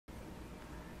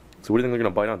So what do you think they're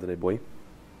gonna bite on today, boy?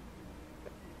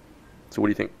 So what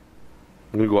do you think?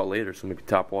 I'm gonna go out later, so maybe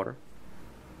top water.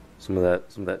 Some of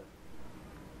that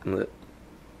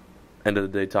end of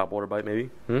the day top water bite, maybe.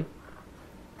 What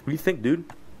do you think, dude?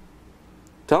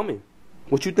 Tell me,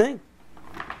 what you think?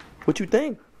 What you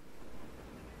think?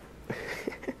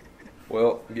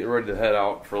 Well, get ready to head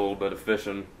out for a little bit of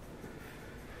fishing.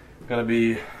 Gonna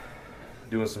be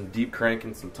doing some deep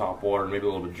cranking, some top water, maybe a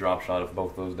little bit of drop shot if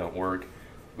both those don't work.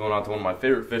 Going out to one of my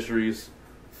favorite fisheries,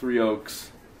 Three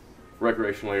Oaks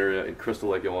recreational area in Crystal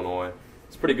Lake, Illinois.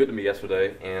 It's pretty good to me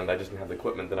yesterday, and I just didn't have the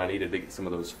equipment that I needed to get some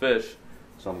of those fish.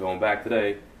 So I'm going back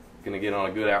today. Gonna get on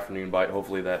a good afternoon bite.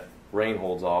 Hopefully that rain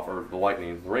holds off, or the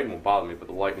lightning. The rain won't bother me, but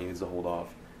the lightning needs to hold off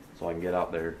so I can get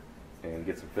out there and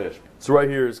get some fish. So right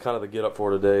here is kind of the get up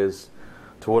for today is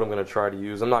to what I'm going to try to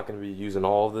use. I'm not going to be using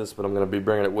all of this, but I'm going to be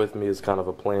bringing it with me as kind of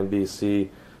a plan B,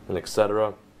 C, and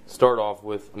etc. Start off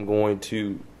with, I'm going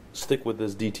to stick with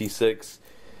this DT6.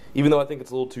 Even though I think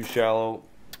it's a little too shallow,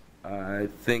 I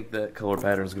think that color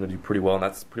pattern is going to do pretty well, and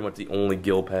that's pretty much the only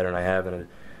gill pattern I have in a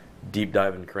deep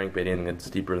diving crankbait, anything that's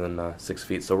deeper than 6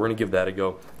 feet. So we're going to give that a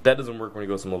go. If that doesn't work, we're going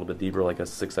to go some a little bit deeper, like a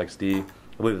 6XD.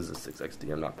 I believe this is a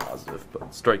 6XD, I'm not positive.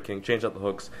 But Strike King, changed out the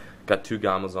hooks, got 2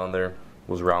 gammas on there,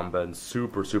 was round bed,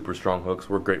 super strong hooks.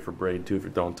 Work great for braid too if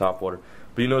you're throwing top water.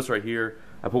 But you notice right here,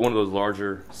 I put one of those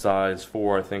larger size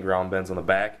 4, I think, round bends on the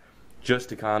back, just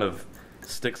to kind of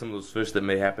stick some of those fish that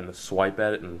may happen to swipe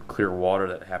at it in clear water.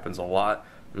 That happens a lot.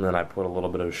 And then I put a little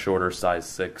bit of a shorter size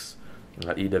 6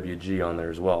 EWG on there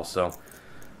as well. So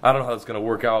I don't know how it's going to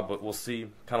work out, but we'll see.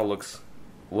 Kind of looks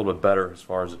a little bit better as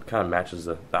far as it kind of matches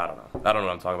the, I don't know what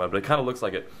I'm talking about, but it kind of looks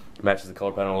like it matches the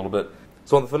color pattern a little bit.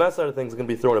 So on the finesse side of things, I'm going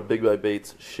to be throwing a Big Bite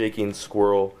Baits Shaking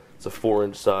Squirrel. It's a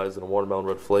 4-inch size and a watermelon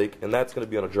red flake, and that's going to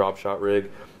be on a drop shot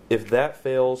rig. If that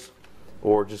fails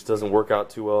or just doesn't work out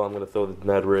too well, I'm going to throw the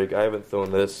Ned rig. I haven't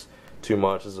thrown this too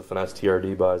much. This is a finesse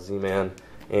TRD by Z-Man,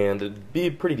 and it'd be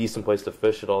a pretty decent place to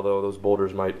fish it, although those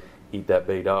boulders might eat that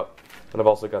bait up. And I've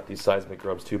also got these seismic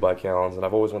grubs 2 by Callens, and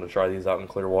I've always wanted to try these out in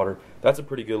clear water. That's a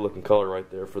pretty good looking color right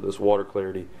there for this water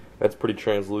clarity. That's pretty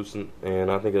translucent, and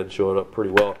I think it'd show it up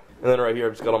pretty well. And then right here,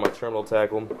 I've just got all my terminal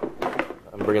tackle.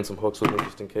 I'm bringing some hooks with me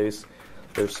just in case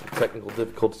there's some technical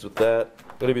difficulties with that.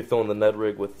 I'm going to be throwing the Ned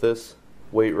rig with this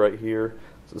weight right here.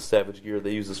 It's the Savage Gear.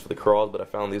 They use this for the craws, but I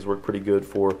found these work pretty good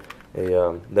for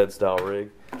a Ned style rig.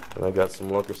 And I've got some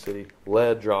Lunker City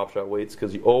lead drop shot weights,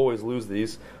 because you always lose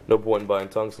these. No point in buying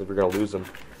tungsten if you're going to lose them.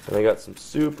 And I got some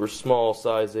super small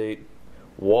size 8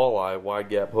 walleye wide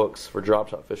gap hooks for drop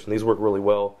shot fishing. These work really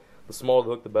well. The smaller the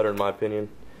hook, the better in my opinion.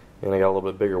 And I got a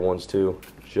little bit bigger ones too,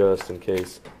 just in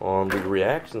case. On the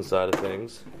reaction side of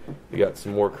things, we got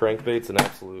some more crankbaits, an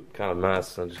absolute kind of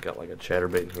mess. I just got like a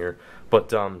chatterbait in here.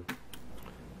 But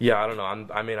yeah, I don't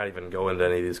know. I may not even go into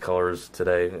any of these colors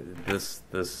today. This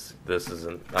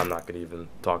isn't. I'm not going to even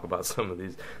talk about some of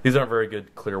these. These aren't very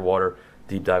good clear water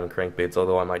deep diving crankbaits,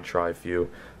 although I might try a few.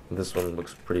 This one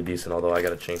looks pretty decent, although I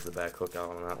got to change the back hook out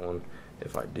on that one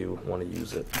if I do want to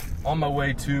use it. On my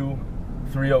way to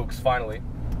Three Oaks finally.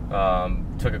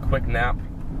 Took a quick nap,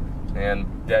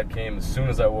 and Dad came as soon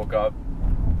as I woke up.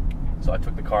 So I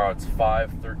took the car out. It's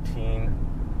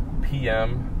 5:13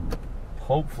 p.m.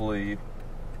 Hopefully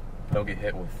don't get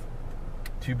hit with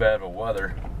too bad of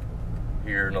weather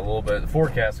here in a little bit. The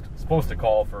forecast is supposed to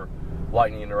call for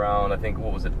lightning around, I think,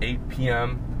 what was it, 8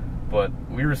 p.m. But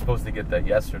we were supposed to get that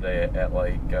yesterday at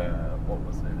like, what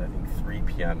was it, I think 3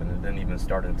 p.m. and it didn't even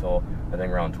start until, I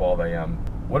think, around 12 a.m.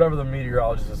 Whatever the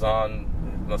meteorologist is on,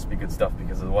 it must be good stuff,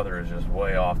 because the weather is just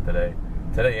way off today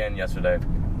and yesterday.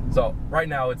 So right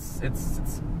now it's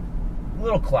a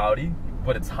little cloudy,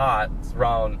 but it's hot. It's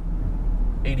around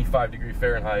 85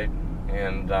 Fahrenheit,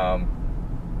 and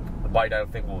the bite, I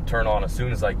think, will turn on as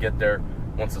soon as I get there.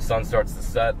 Once the sun starts to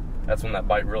set, that's when that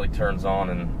bite really turns on,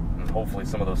 and hopefully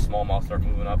some of those smallmouth start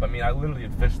moving up. I mean, I literally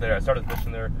had fished there. I started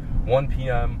fishing there 1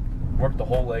 p.m., worked the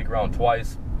whole lake around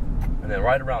twice, and then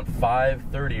right around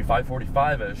 5:30,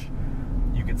 5:45-ish,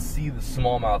 you could see the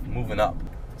smallmouth moving up.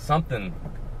 Something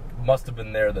must have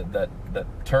been there that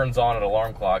turns on an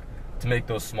alarm clock to make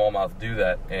those smallmouth do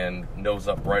that and nose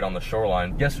up right on the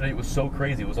shoreline. Yesterday it was so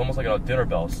crazy. It was almost like a dinner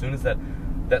bell. As soon as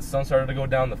that sun started to go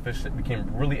down, the fish became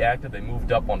really active. They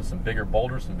moved up onto some bigger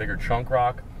boulders, some bigger chunk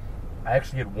rock. I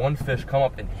actually had one fish come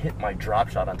up and hit my drop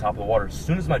shot on top of the water. As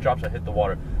soon as my drop shot hit the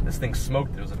water, this thing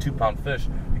smoked. It was a 2-pound fish.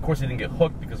 Of course, he didn't get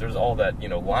hooked because there's all that,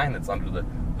 line that's under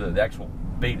the actual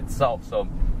bait itself. So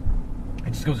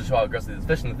it just goes to show how aggressive this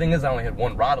fish. And the thing is, I only had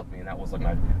one rod with me, and that was like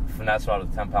my finesse rod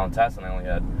with a 10-pound test, and I only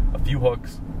had a few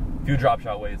hooks, a few drop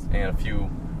shot weights, and a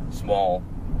few small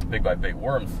Big Bite Bait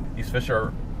worms. These fish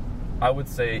are I would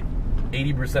say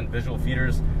 80% visual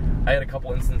feeders. I had a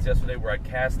couple instances yesterday where I'd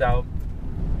cast out,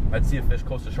 I'd see a fish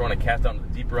close to shore and I'd cast out into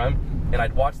the deeper end, and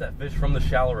I'd watch that fish from the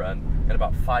shallower end in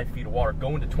about 5 feet of water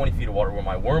go into 20 feet of water where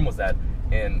my worm was at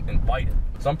and bite it.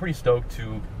 So I'm pretty stoked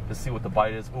to see what the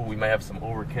bite is. Oh, we may have some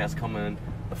overcast coming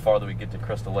the farther we get to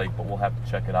Crystal Lake, but we'll have to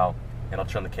check it out. And I'll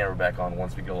turn the camera back on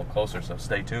once we get a little closer, so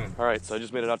stay tuned. All right, so I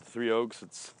just made it out to Three Oaks.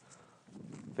 It's,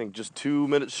 I think, just 2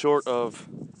 minutes short of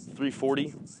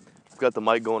 340. I've got the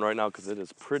mic going right now because it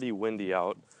is pretty windy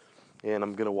out. And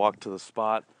I'm gonna walk to the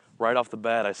spot. Right off the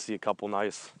bat, I see a couple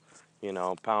nice, you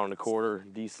know,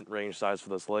 £1.25, decent range size for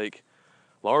this lake.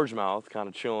 Largemouth kind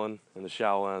of chilling in the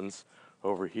shallow ends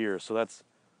over here. So that's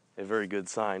a very good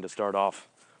sign to start off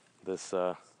this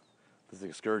this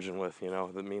excursion with. You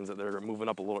know, that means that they're moving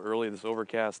up a little early. This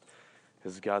overcast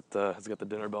has got the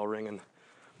dinner bell ringing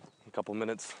a couple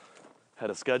minutes ahead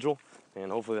of schedule,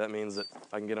 and hopefully that means that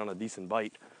I can get on a decent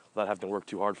bite without having to work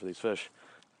too hard for these fish.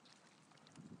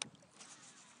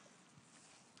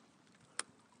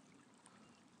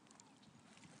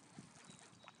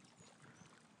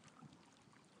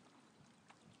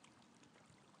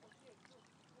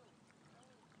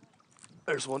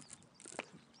 There's one.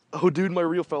 Oh, dude, my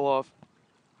reel fell off.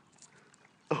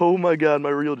 Oh my God, my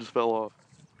reel just fell off.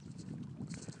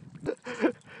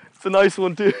 It's a nice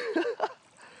one too.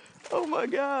 Oh my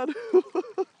God.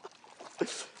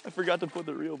 I forgot to put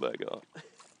the reel back on.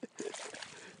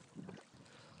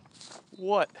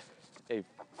 What a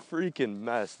freaking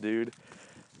mess, dude.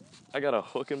 I got a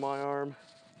hook in my arm.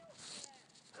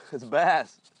 It's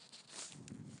bass.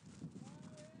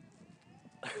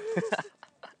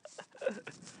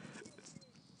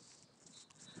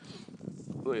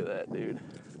 Look at that, dude.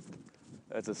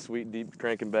 That's a sweet, deep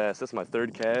cranking bass. That's my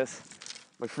third cast.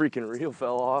 My freaking reel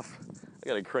fell off. I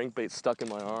got a crankbait stuck in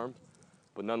my arm,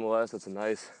 but nonetheless, that's a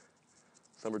nice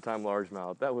summertime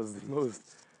largemouth. That was the most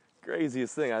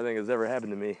craziest thing I think has ever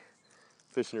happened to me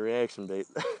fishing a reaction bait.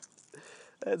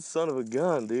 That son of a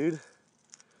gun, dude.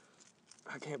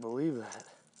 I can't believe that.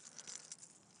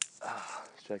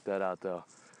 Check that out, though.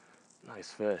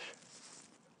 Nice fish.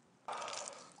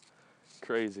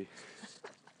 Crazy.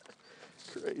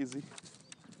 Crazy.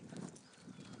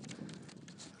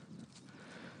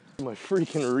 My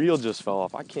freaking reel just fell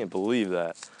off. I can't believe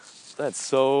that. That's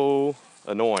so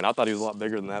annoying. I thought he was a lot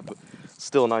bigger than that, but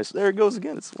still nice. There it goes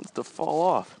again. It wants to fall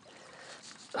off.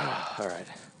 All right.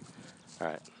 All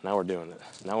right. Now we're doing it.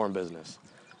 Now we're in business.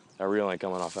 That reel ain't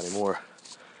coming off anymore.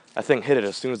 That thing hit it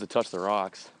as soon as it touched the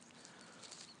rocks.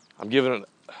 I'm giving it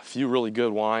a few really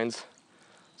good winds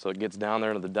so it gets down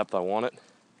there to the depth I want it.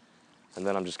 And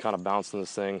then I'm just kind of bouncing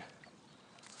this thing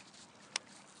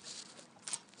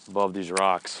above these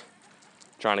rocks,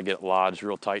 trying to get it lodged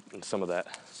real tight in some of that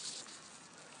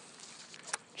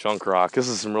chunk rock. This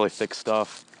is some really thick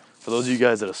stuff. For those of you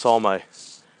guys that saw my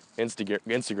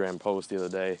Instagram post the other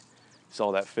day, you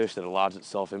saw that fish that had lodged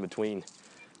itself in between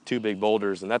two big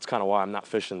boulders, and that's kind of why I'm not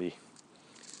fishing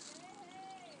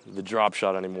the drop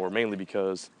shot anymore, mainly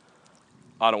because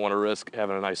I don't want to risk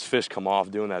having a nice fish come off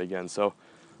doing that again. So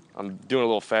I'm doing a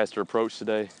little faster approach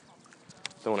today,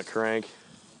 throwing a crank.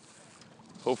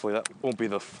 Hopefully that won't be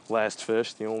the last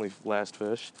fish, the only last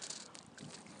fish.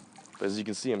 But as you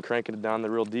can see, I'm cranking it down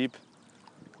there real deep,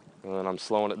 and then I'm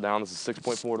slowing it down. This is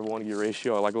 6.4 to 1 gear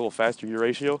ratio. I like a little faster gear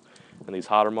ratio in these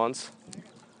hotter months.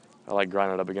 I like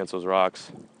grinding it up against those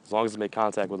rocks. As long as I make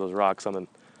contact with those rocks, I'm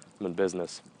in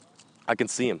business. I can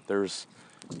see them. There's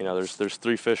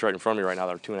 3 fish right in front of me right now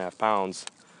that are 2.5 pounds,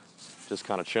 just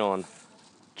kind of chilling,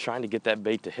 trying to get that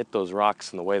bait to hit those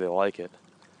rocks in the way they like it.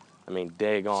 I mean,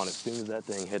 daggone, as soon as that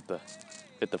thing hit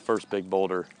the first big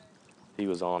boulder, he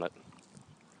was on it.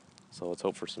 So let's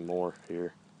hope for some more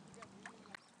here.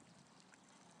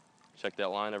 Check that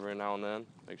line every now and then,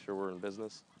 make sure we're in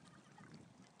business.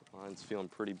 Line's feeling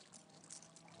pretty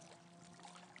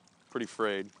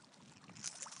frayed.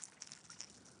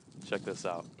 Check this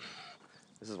out.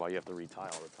 This is why you have to retie all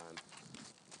the time.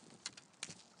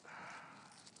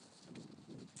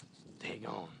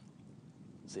 Daggone.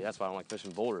 See, that's why I don't like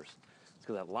fishing boulders. It's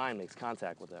because that line makes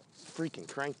contact with that freaking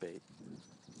crankbait.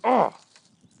 Oh,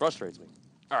 frustrates me.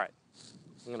 All right,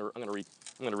 I'm gonna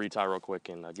retie real quick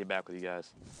and get back with you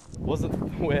guys. Wasn't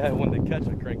the way I wanted to catch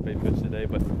a crankbait fish today,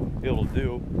 but it'll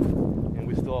do. And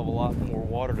we still have a lot more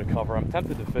water to cover. I'm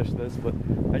tempted to fish this, but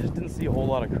I just didn't see a whole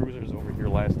lot of cruisers over here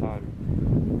last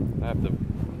time. I have to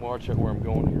watch out where I'm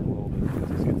going here a little bit because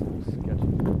this gets a little sketchy.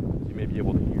 You may be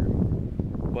able to hear.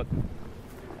 But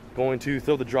going to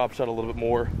throw the drop shot a little bit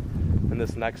more in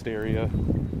this next area,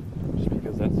 just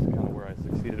because that's kind of where I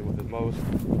succeeded with it most.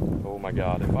 Oh my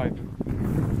God, if I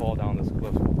fall down this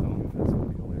cliff, that's gonna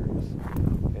be hilarious.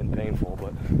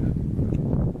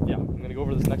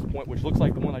 over to this next point, which looks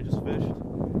like the one I just fished.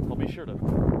 I'll be sure to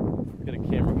get a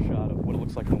camera shot of what it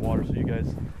looks like in the water so you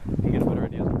guys can get a better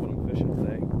idea of what I'm fishing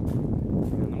today.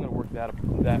 And I'm going to work that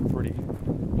pretty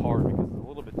hard because it's a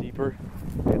little bit deeper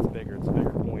and it's a bigger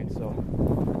point. So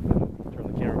I'm going to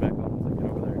turn the camera back on once I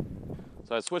get over there.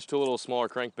 So I switched to a little smaller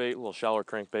crankbait, a little shallower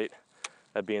crankbait.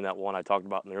 That being that one I talked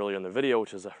about earlier in the video,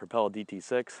 which is a Rapala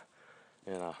DT6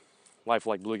 and a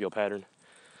lifelike bluegill pattern.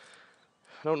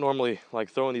 I don't normally like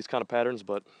throwing these kind of patterns,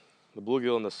 but the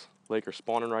bluegill in this lake are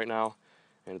spawning right now,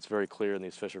 and it's very clear, and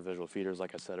these fish are visual feeders,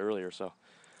 like I said earlier, so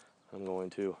I'm going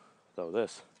to throw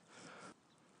this.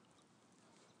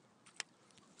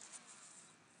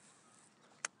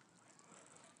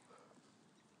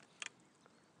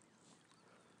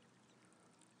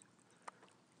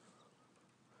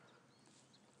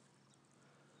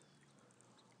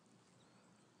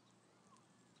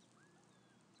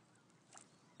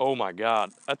 Oh my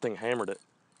God, that thing hammered it.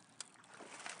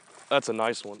 That's a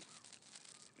nice one.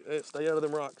 Hey, stay out of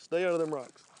them rocks, stay out of them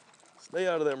rocks. Stay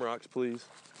out of them rocks, please.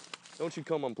 Don't you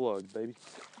come unplugged, baby.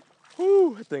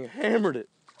 Whoo, that thing hammered it.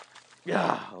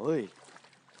 Golly.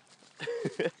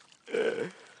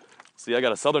 See, I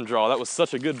got a southern draw. That was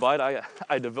such a good bite,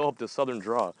 I developed a southern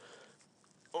draw.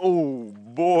 Oh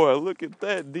boy, look at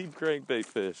that deep crankbait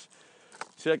fish.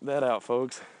 Check that out,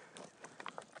 folks.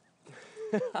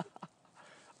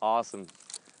 Awesome.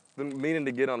 Been meaning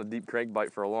to get on a deep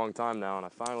crankbait for a long time now, and I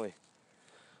finally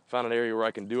found an area where I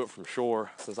can do it from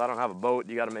shore. Since I don't have a boat,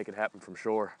 you got to make it happen from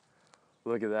shore.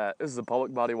 Look at that. This is a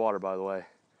public body of water, by the way.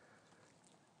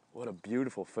 What a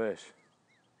beautiful fish.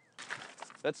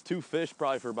 That's 2 fish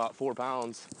probably for about 4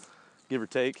 pounds, give or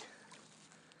take.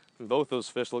 And both those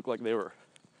fish look like they were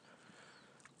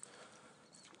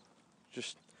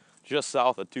just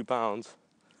south of 2 pounds.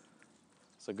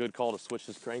 It's a good call to switch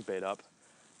this crankbait up.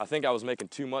 I think I was making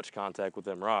too much contact with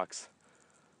them rocks.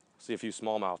 See a few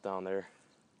smallmouth down there.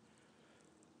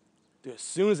 Dude, as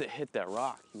soon as it hit that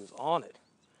rock, he was on it.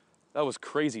 That was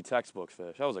crazy textbook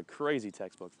fish. That was a crazy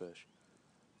textbook fish.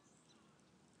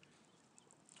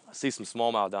 I see some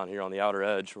smallmouth down here on the outer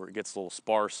edge where it gets a little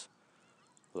sparse.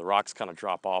 The rocks kind of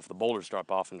drop off. The boulders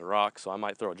drop off into rocks, so I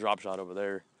might throw a drop shot over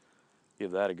there, give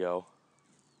that a go.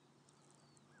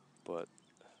 But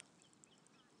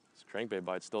this crankbait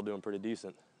bite's still doing pretty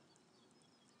decent.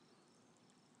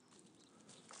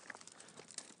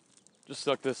 Just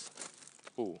stuck this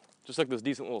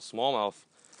decent little smallmouth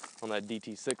on that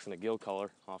DT6 in a gill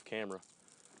color off camera.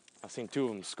 I've seen 2 of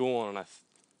them schooling, and I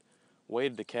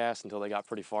waited to cast until they got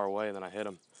pretty far away, and then I hit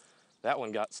them. That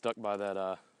one got stuck by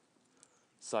that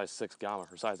size 6 gamma,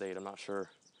 or size 8, I'm not sure,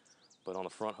 but on the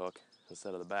front hook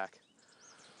instead of the back.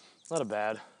 Not a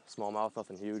bad smallmouth,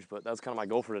 nothing huge, but that's kind of my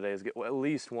goal for today, is get at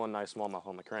least one nice smallmouth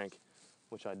on the crank,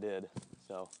 which I did.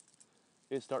 So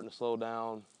it's starting to slow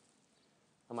down.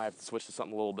 I might have to switch to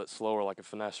something a little bit slower, like a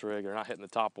finesse rig. They're not hitting the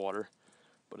top water,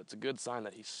 but it's a good sign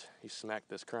that he smacked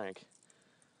this crank.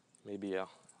 Maybe I'll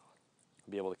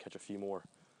be able to catch a few more.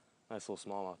 Nice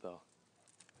little smallmouth though.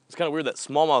 It's kind of weird that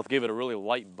smallmouth gave it a really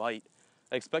light bite.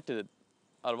 I expected it,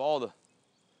 out of all the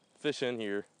fish in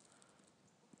here,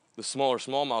 the smaller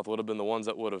smallmouth would have been the ones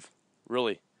that would have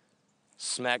really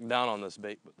smacked down on this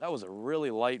bait. But that was a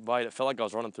really light bite. It felt like I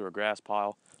was running through a grass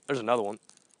pile. There's another one.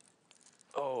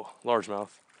 Oh, largemouth.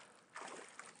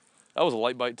 That was a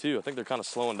light bite too. I think they're kind of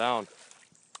slowing down.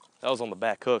 That was on the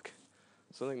back hook.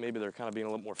 So I think maybe they're kind of being a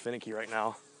little more finicky right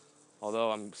now.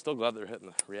 Although I'm still glad they're hitting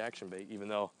the reaction bait, even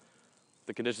though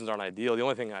the conditions aren't ideal. The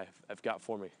only thing I've got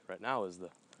for me right now is the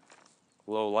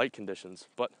low light conditions,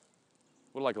 but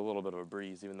would like a little bit of a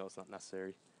breeze, even though it's not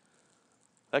necessary.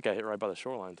 That guy hit right by the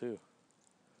shoreline too.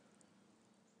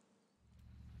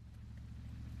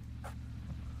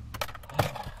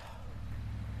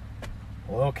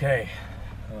 Well, okay.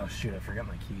 Oh shoot, I forgot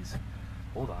my keys.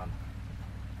 Hold on.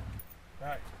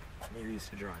 Alright, I need these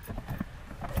to drive.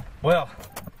 Well,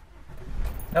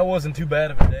 that wasn't too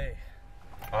bad of a day.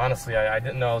 Honestly, I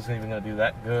didn't know I was even going to do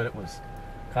that good. It was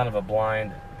kind of a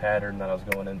blind pattern that I was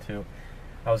going into.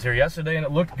 I was here yesterday and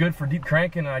it looked good for deep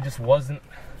cranking, and I just wasn't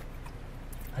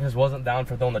down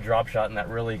for throwing the drop shot in that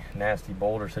really nasty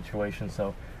boulder situation.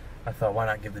 So I thought, why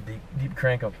not give the deep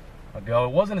crank a go?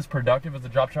 It wasn't as productive as the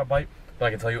drop shot bite, but I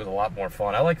can tell you it was a lot more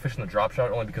fun. I like fishing the drop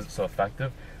shot only because it's so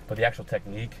effective, but the actual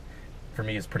technique for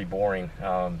me is pretty boring.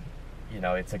 You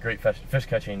know, it's a great fish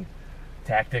catching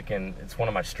tactic and it's one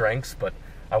of my strengths, but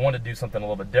I wanted to do something a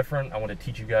little bit different. I want to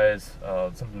teach you guys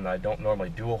something that I don't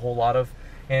normally do a whole lot of.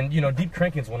 And you know, deep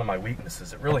cranking is one of my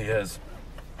weaknesses. It really is.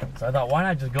 So I thought, why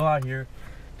not just go out here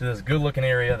to this good looking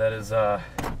area that is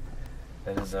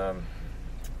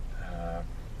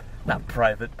not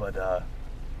private, but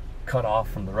cut off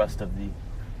from the rest of the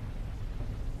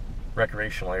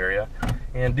recreational area,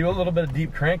 and do a little bit of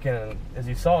deep cranking. And as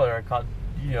you saw there, I caught,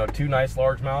 you know, 2 nice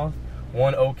largemouth,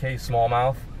 1 okay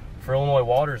smallmouth. For Illinois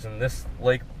waters, and this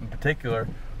lake in particular,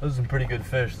 those are some pretty good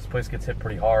fish. This place gets hit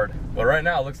pretty hard. But right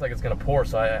now it looks like it's gonna pour,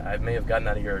 so I may have gotten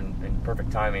out of here in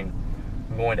perfect timing.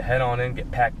 I'm going to head on in, get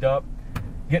packed up,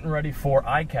 getting ready for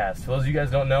ICAST. For those of you guys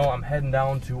who don't know, I'm heading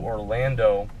down to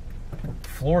Orlando,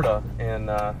 Florida in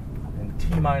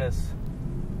T-minus,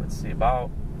 let's see, about,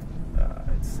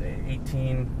 I'd say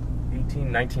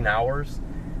 19 hours.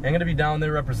 And I'm gonna be down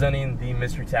there representing the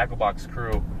Mystery Tackle Box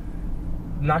crew.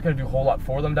 Not going to do a whole lot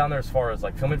for them down there as far as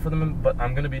like filming for them, but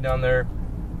I'm going to be down there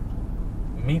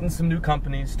meeting some new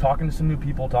companies, talking to some new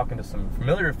people, talking to some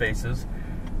familiar faces.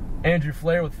 Andrew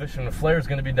Flair with Fishing with Flair is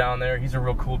going to be down there. He's a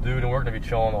real cool dude, and we're going to be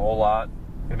chilling a whole lot.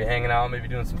 Going to be hanging out, maybe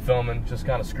doing some filming, just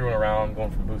kind of screwing around, going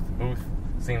from booth to booth,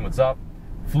 seeing what's up.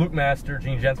 Fluke Master,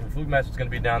 Gene Jensen from Fluke Master is going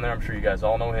to be down there. I'm sure you guys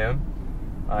all know him.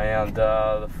 And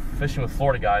the Fishing with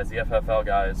Florida guys, the FFL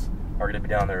guys, are going to be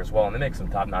down there as well, and they make some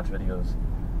top-notch videos.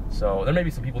 So there may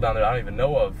be some people down there I don't even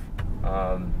know of,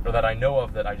 or that I know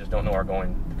of that I just don't know are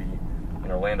going to be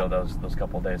in Orlando those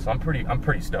couple of days. So I'm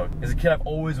pretty stoked. As a kid, I've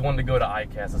always wanted to go to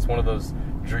ICAST. It's one of those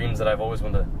dreams that I've always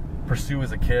wanted to pursue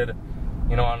as a kid.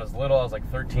 You know, when I was little, I was like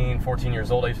 13, 14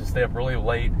 years old. I used to stay up really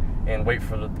late and wait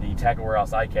for the Tackle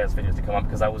Warehouse ICAST videos to come up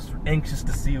because I was anxious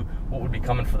to see what would be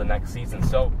coming for the next season.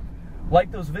 So, like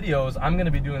those videos, I'm going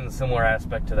to be doing a similar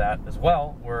aspect to that as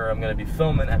well, where I'm going to be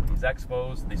filming at these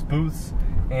expos, these booths,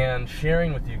 and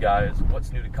sharing with you guys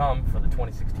what's new to come for the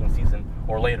 2016 season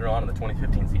or later on in the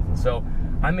 2015 season. So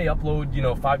I may upload, you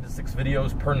know, 5 to 6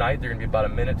 videos per night. They're going to be about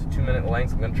 1 minute to 2 minute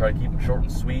lengths. I'm going to try to keep them short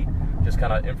and sweet, just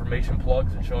kind of information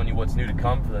plugs and showing you what's new to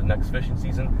come for the next fishing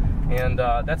season. And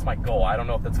that's my goal. I don't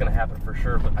know if that's going to happen for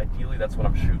sure, but ideally that's what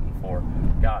I'm shooting for.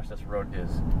 Gosh, this road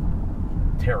is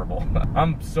terrible.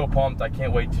 I'm so pumped. I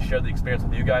can't wait to share the experience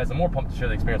with you guys. I'm more pumped to share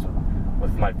the experience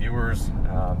with my viewers,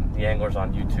 the anglers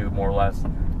on YouTube, more or less,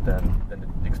 than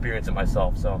to experience it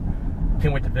myself. So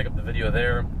can't wait to pick up the video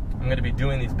there. I'm going to be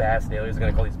doing these bass dailies. I'm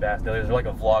going to call these bass dailies. They're like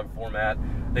a vlog format.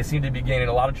 They seem to be gaining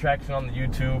a lot of traction on the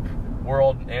YouTube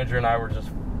world. Andrew and I were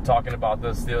just talking about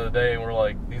this the other day, and we're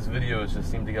like, these videos just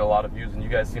seem to get a lot of views, and you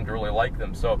guys seem to really like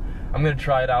them. So I'm going to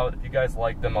try it out. If you guys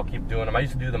like them, I'll keep doing them. I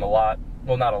used to do them a lot.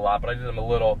 Well, not a lot, but I did them a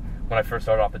little when I first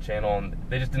started off the channel, and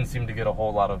they just didn't seem to get a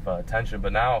whole lot of attention.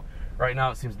 But now, right now,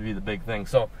 it seems to be the big thing.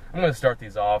 So I'm going to start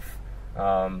these off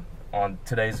on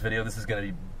today's video. This is going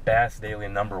to be Bass Daily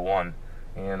 #1,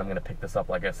 and I'm going to pick this up,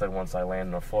 like I said, once I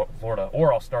land in Florida,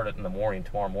 or I'll start it in the morning,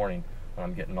 tomorrow morning, when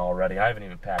I'm getting all ready. I haven't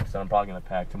even packed, so I'm probably going to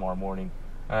pack tomorrow morning.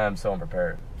 I'm so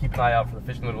unprepared. Keep an eye out for the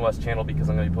Fishing Midwest channel because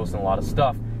I'm going to be posting a lot of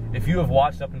stuff. If you have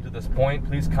watched up until this point,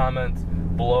 please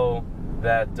comment below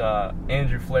that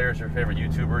Andrew Flair is your favorite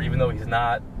YouTuber, even though he's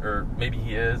not, or maybe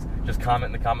he is. Just comment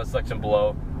in the comment section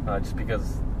below, just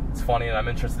because it's funny, and I'm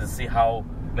interested to see how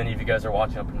many of you guys are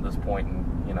watching up until this point,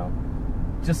 and you know,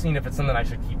 just seeing if it's something I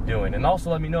should keep doing. And also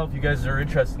let me know if you guys are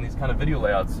interested in these kind of video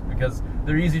layouts, because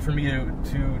they're easy for me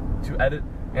to edit,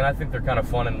 and I think they're kind of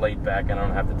fun and laid back, and I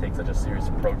don't have to take such a serious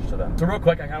approach to them. So real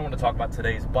quick, I kind of want to talk about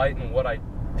today's bite and what I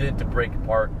did to break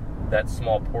apart that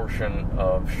small portion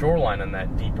of shoreline in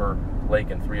that deeper lake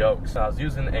in Three Oaks. I was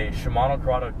using a Shimano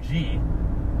Corrado G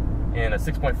in a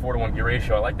 6.4:1 gear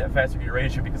ratio. I like that faster gear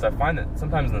ratio because I find that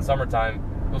sometimes in the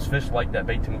summertime, those fish like that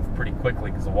bait to move pretty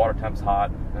quickly because the water temp's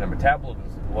hot and their metabolism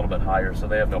is a little bit higher, so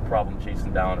they have no problem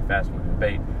chasing down a fast moving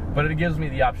bait. But it gives me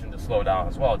the option to slow down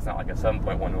as well. It's not like a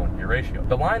 7.1:1 gear ratio.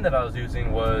 The line that I was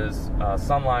using was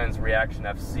Sunline's Reaction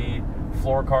FC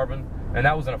fluorocarbon, and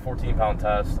that was in a 14-pound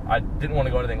test. I didn't want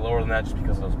to go anything lower than that just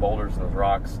because of those boulders and those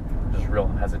rocks. I'm just real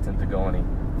hesitant to go any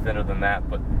thinner than that,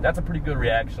 but that's a pretty good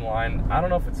reaction line. I don't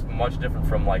know if it's much different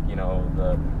from, like, you know,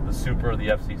 the Super or the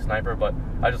FC Sniper, but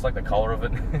I just like the color of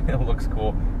it. It looks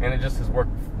cool, and it just has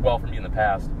worked well for me in the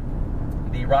past.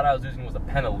 The rod I was using was a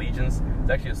Penn Allegiance. It's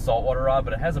actually a saltwater rod,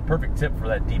 but it has a perfect tip for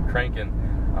that deep cranking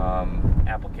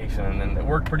application, and it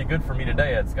worked pretty good for me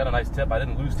today. It's got a nice tip. I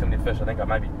didn't lose too many fish. I think I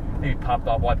maybe popped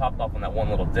off. Well, I popped off on that one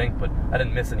little dink, but I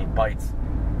didn't miss any bites.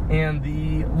 And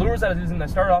the lures I was using, I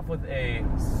started off with a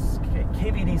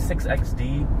KVD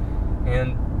 6XD,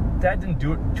 and that didn't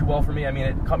do it too well for me. I mean,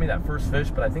 it caught me that first fish,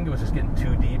 but I think it was just getting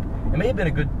too deep. It may have been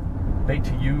a good bait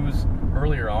to use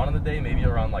earlier on in the day, maybe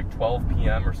around like 12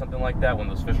 p.m. or something like that, when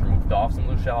those fish were moved off some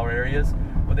of those shallow areas.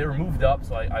 But they were moved up,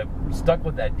 so I stuck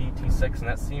with that DT6, and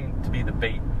that seemed to be the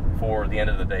bait for the end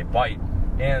of the day bite.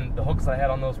 And the hooks I had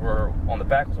on those were, on the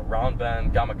back was a round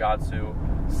bend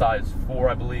Gamakatsu size 4,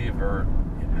 I believe, or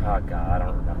oh God, I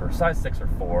don't remember, size 6 or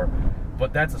 4,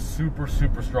 but that's a super,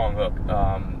 super strong hook.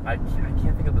 I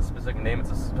can't think of the specific name.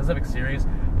 It's a specific series,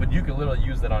 but you can literally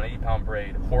use that on an 8-pound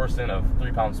braid, horse in a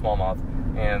 3-pound smallmouth,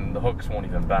 and the hooks won't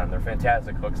even bend. They're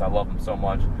fantastic hooks. I love them so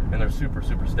much, and they're super,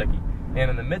 super sticky. And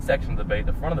in the midsection of the bait,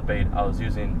 the front of the bait, I was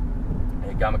using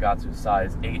a Gamakatsu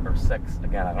size 8 or 6.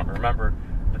 Again, I don't remember,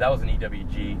 but that was an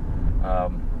EWG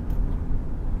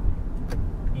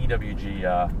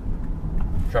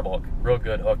treble hook. Real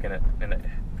good hook in it, and it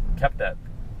kept that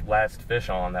last fish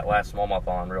on, that last smallmouth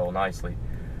on real nicely.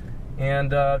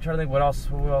 And I'm trying to think what else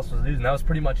was I using. That was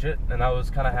pretty much it. And I was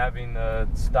kind of having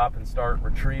stop and start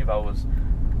retrieve. I was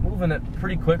moving it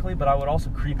pretty quickly, but I would also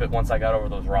creep it once I got over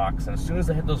those rocks. And as soon as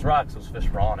I hit those rocks, those fish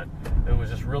were on it. It was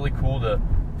just really cool to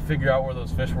figure out where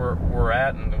those fish were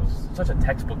at, and it was such a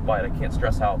textbook bite. I can't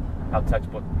stress how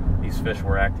textbook these fish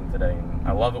were acting today, and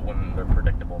I love it when they're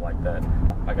predictable like that.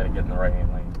 I gotta get in the right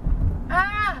hand lane.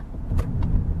 Ah!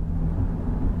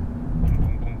 Boom,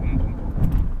 boom, boom, boom, boom,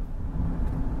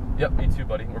 boom. Yep, me too,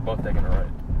 buddy. We're both taking it right.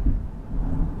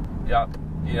 Yeah,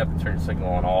 you have to turn your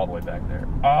signal on all the way back there.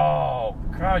 Oh,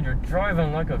 God, you're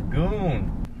driving like a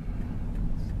goon.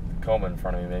 Coma in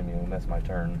front of me made me miss my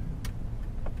turn.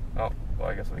 Oh, well,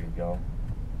 I guess we could go.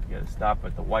 You gotta stop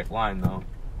at the white line, though.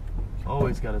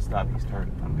 Always gotta stop. He's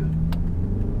turning. I'm good.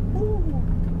 Woo.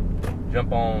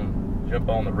 Jump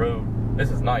on the road.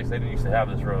 This is nice. They didn't used to have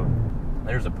this road.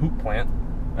 There's a poop plant.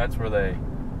 That's where they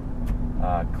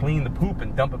clean the poop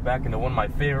and dump it back into one of my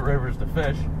favorite rivers to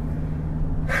fish.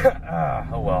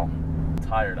 Oh well. I'm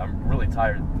tired. I'm really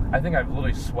tired. I think I've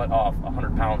literally sweat off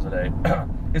 100 pounds a day.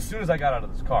 As soon as I got out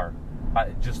of this car, I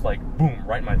just like boom,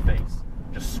 right in my face.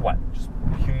 Just sweat, just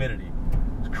humidity.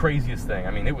 It's the craziest thing.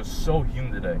 I mean, it was so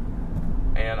humid today.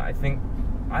 And I think,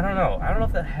 I don't know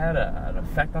if that had an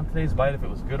effect on today's bite, if it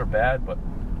was good or bad, but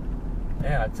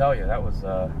man, I tell you, that was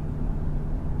a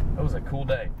cool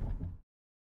day.